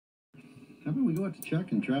How about we go out to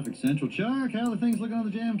Chuck in Traffic Central? Chuck, how are the things looking on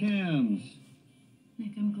the jam cams?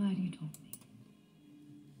 Nick, I'm glad you told me.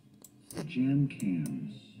 Jam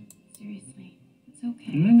cams. Seriously, it's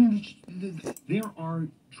okay. No. There are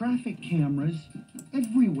traffic cameras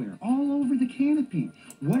everywhere, all over the canopy.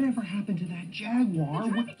 Whatever happened to that Jaguar? The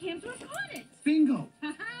traffic cams were on it. Bingo.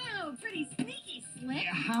 Oh, pretty sneaky, Slick.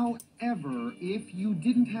 However, if you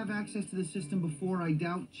didn't have access to the system before, I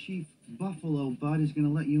doubt Chief Buffalo Bud is going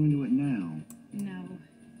to let you into it now. No.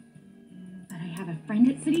 But I have a friend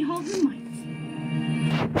at City Hall who might.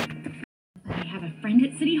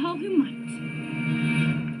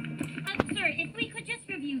 Sir, if we could just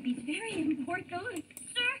review these very important...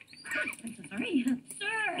 Sir! I'm so sorry.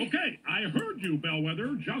 Sir! Okay, I heard you,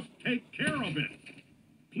 Bellwether. Just take care of it.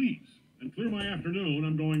 Please. And clear my afternoon.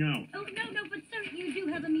 I'm going out. Oh, no, but sir, you do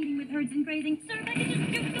have a meeting with herds and grazing. Sir, if I could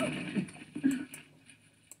just go.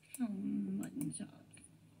 Oh, mutton chops.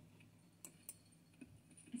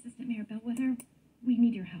 Assistant Mayor Bellwether, we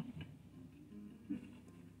need your help.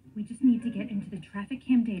 We just need to get into the traffic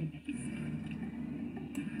cam database.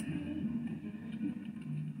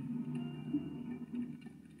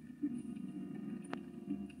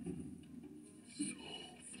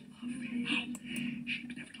 Hey,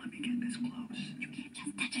 sheep never let me get this close. You can't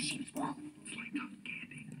just touch a sheep's wool. It's like cotton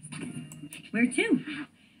candy. Where to?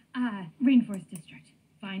 Rainforest District.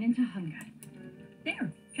 Fine into Hunga.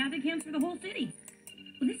 There. Traffic cams for the whole city.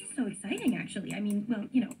 Well, this is so exciting, actually. I mean, well,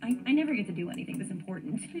 you know, I never get to do anything this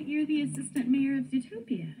important. But you're the assistant mayor of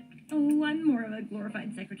Zootopia. Oh, I'm more of a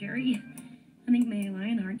glorified secretary. I think Mayor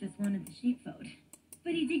Lionheart just wanted the sheep vote.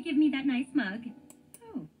 But he did give me that nice mug.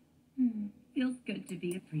 Oh. Feels good to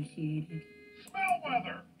be appreciated.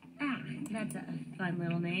 Smellweather! Ah, that's a fun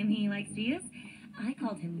little name he likes to use. I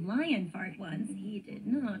called him Lion Fart once. He did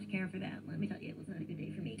not care for that. Let me tell you, it was not a good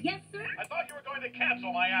day for me. Yes, sir? I thought you were going to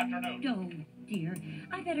cancel my afternoon. Oh, dear.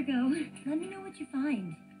 I better go. Let me know what you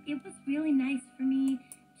find. It was really nice for me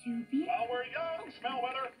to be... While we're young,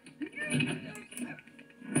 Smellweather.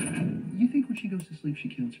 You think when she goes to sleep, she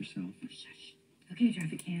counts herself? Shush. Okay,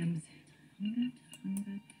 traffic cams. Hunga.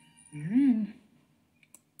 We're in.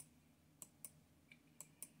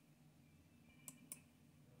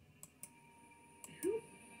 Who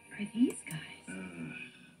are these guys?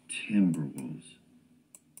 Timberwolves.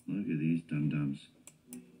 Look at these dum-dums.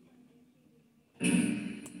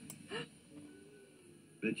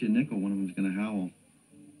 Bet you a nickel one of them's gonna howl.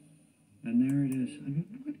 And there it is. I mean,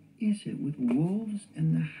 what is it with wolves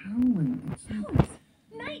and the howling? It's Howlers!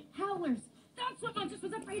 Night howlers! That's what Montes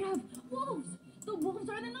was afraid of! Wolves! The wolves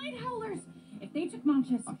are the night howlers! If they took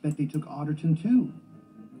Montes, I bet they took Otterton too.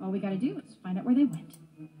 all we gotta do is find out where they went.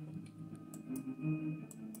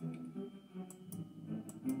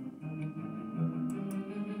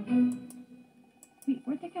 Wait,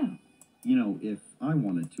 where'd they go? You know, if I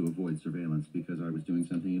wanted to avoid surveillance because I was doing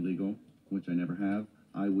something illegal, which I never have,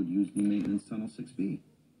 I would use the maintenance tunnel 6B,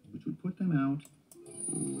 which would put them out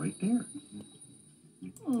right there.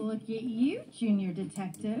 Look at you, junior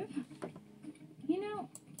detective. You know,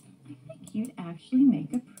 I think you'd actually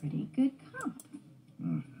make a pretty good cop.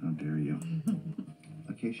 Oh, how dare you.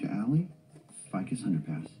 Acacia Alley, Ficus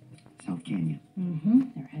Underpass, South Canyon.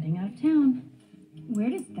 They're heading out of town.